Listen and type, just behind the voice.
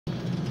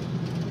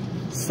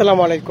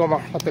আসসালামু আলাইকুম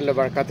রহমতুল্লাহ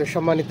বারাকাতুহু।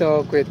 সম্মানিত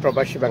কুয়েত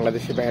প্রবাসী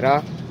বাংলাদেশি ভাইরা,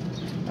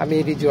 আমি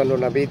রিজওয়ানুর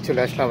নাবিদ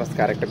চলে আসলাম আজকে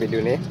আরেকটা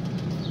ভিডিও নিয়ে।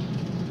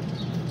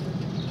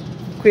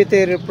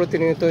 কুয়েতের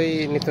প্রতিনিয়তই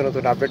নিত্য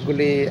নতুন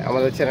আপডেটগুলি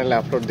আমাদের চ্যানেলে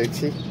আপলোড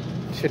দিচ্ছি।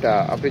 সেটা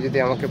আপনি যদি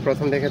আমাকে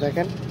প্রথম দেখে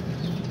থাকেন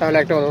তাহলে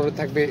একটা অনুরোধ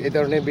থাকবে, এই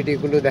ধরনের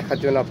ভিডিওগুলো দেখার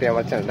জন্য আপনি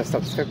আমার চ্যানেলটা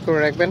সাবস্ক্রাইব করে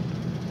রাখবেন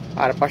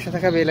আর পাশে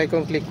থাকা বেল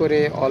আইকন ক্লিক করে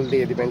অল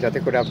দিয়ে দিবেন, যাতে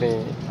করে আপনি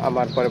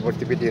আমার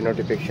পরবর্তী ভিডিও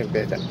নোটিফিকেশন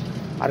পেয়ে যান।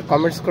 আর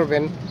কমেন্টস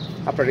করবেন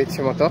আপনার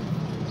ইচ্ছে মতো,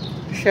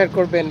 শেয়ার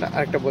করবেন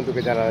আরেকটা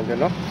বন্ধুকে জানানোর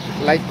জন্য,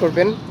 লাইক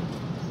করবেন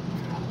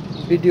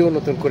ভিডিও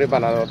নতুন করে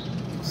বানানোর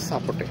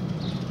সাপোর্টে।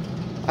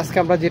 আজকে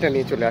আমরা যেটা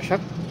নিয়ে চলে আসা,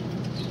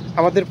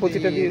 আমাদের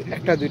প্রতিটা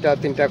একটা দুইটা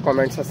তিনটা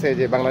কমেন্টস আছে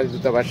যে বাংলাদেশ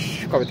দূতাবাস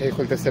কবে থেকে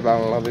খুলতেছে,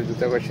 বাংলাদেশ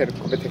দূতাবাসের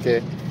কবে থেকে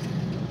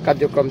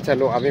কার্যক্রম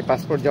চালু। আমি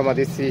পাসপোর্ট জমা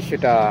দিচ্ছি,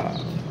 সেটা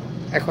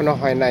এখনো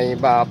হয় নাই,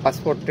 বা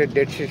পাসপোর্টের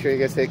ডেট শেষ হয়ে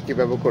গেছে,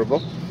 কীভাবে করব।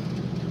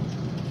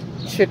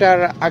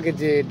 সেটার আগে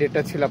যে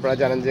ডেটটা ছিল আপনারা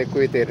জানেন যে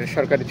কুয়েতের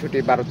সরকারি ছুটি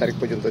 12 তারিখ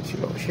পর্যন্ত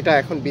ছিল, সেটা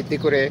এখন বৃদ্ধি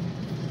করে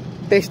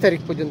 23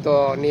 তারিখ পর্যন্ত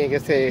নিয়ে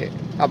গেছে।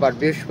 আবার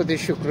বৃহস্পতি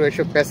শুক্র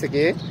এসব পেছে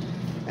গিয়ে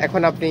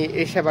এখন আপনি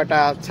এই সেবাটা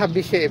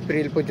 26শে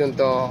এপ্রিল পর্যন্ত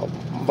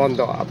বন্ধ।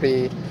 আপনি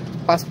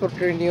পাসপোর্ট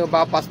রিনিউ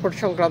বা পাসপোর্ট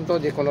সংক্রান্ত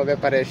যে কোনো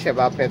ব্যাপারে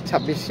সেবা আপনি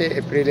 26শে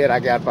এপ্রিলের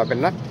আগে আর পাবেন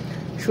না।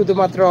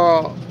 শুধুমাত্র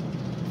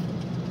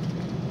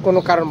কোনো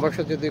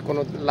কারণবশত যদি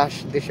কোনো লাশ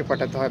দেশে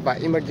পাঠাতে হয় বা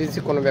ইমার্জেন্সি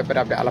কোনো ব্যাপারে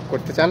আপনি আলাপ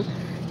করতে চান,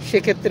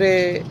 সেক্ষেত্রে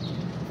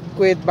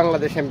কুয়েত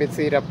বাংলাদেশ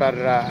এমবেসির আপনার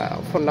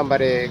ফোন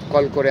নাম্বারে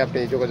কল করে আপনি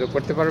যোগাযোগ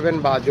করতে পারবেন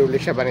বা জরুরি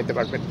সেবা নিতে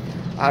পারবেন।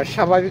 আর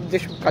স্বাভাবিক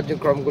যেসব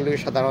কার্যক্রমগুলি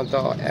সাধারণত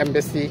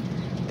এমবেসি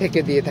থেকে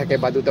দিয়ে থাকে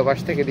বা দূতাবাস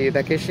থেকে দিয়ে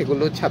থাকে,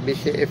 সেগুলো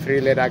 26শে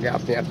এপ্রিলের আগে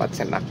আপনি আর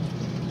পাচ্ছেন না।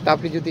 তা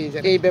আপনি যদি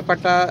এই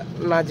ব্যাপারটা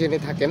না জেনে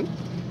থাকেন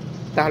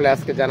তাহলে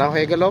আজকে জানা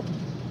হয়ে গেল,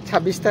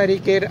 26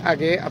 তারিখের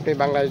আগে আপনি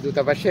বাংলাদেশ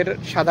দূতাবাসের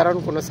সাধারণ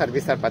কোনো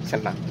সার্ভিস আর পাচ্ছেন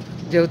না।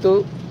 যেহেতু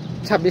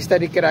 26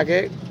 তারিখের আগে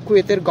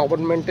কুয়েতের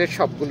গভর্নমেন্টের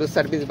সবগুলো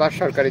সার্ভিস বা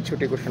সরকারি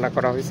ছুটি ঘোষণা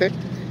করা হয়েছে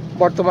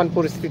বর্তমান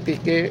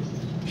পরিস্থিতিকে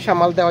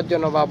সামাল দেওয়ার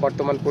জন্য বা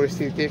বর্তমান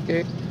পরিস্থিতিকে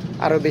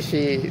আরও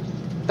বেশি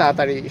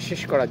তাড়াতাড়ি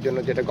শেষ করার জন্য,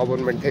 যেটা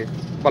গভর্নমেন্ট থেকে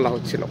বলা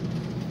হচ্ছিল।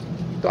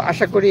 তো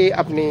আশা করি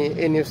আপনি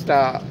এই নিউজটা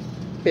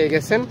পেয়ে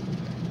গেছেন।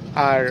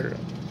 আর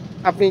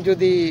আপনি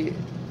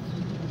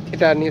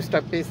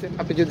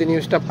যদি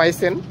নিউজটা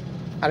পাইছেন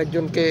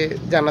আরেকজনকে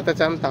জানাতে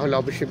চান, তাহলে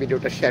অবশ্যই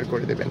ভিডিওটা শেয়ার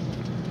করে দেবেন।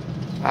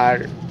 আর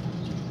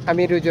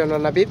আমি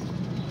রিজওয়ানুর নাবিদ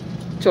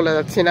চলে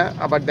যাচ্ছি না,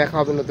 আবার দেখা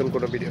হবে নতুন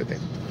কোনো ভিডিওতে।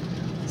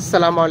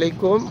 আসসালামু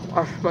আলাইকুম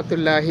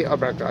রহমতুল্লাহি ওয়া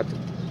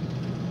বারাকাতুহু।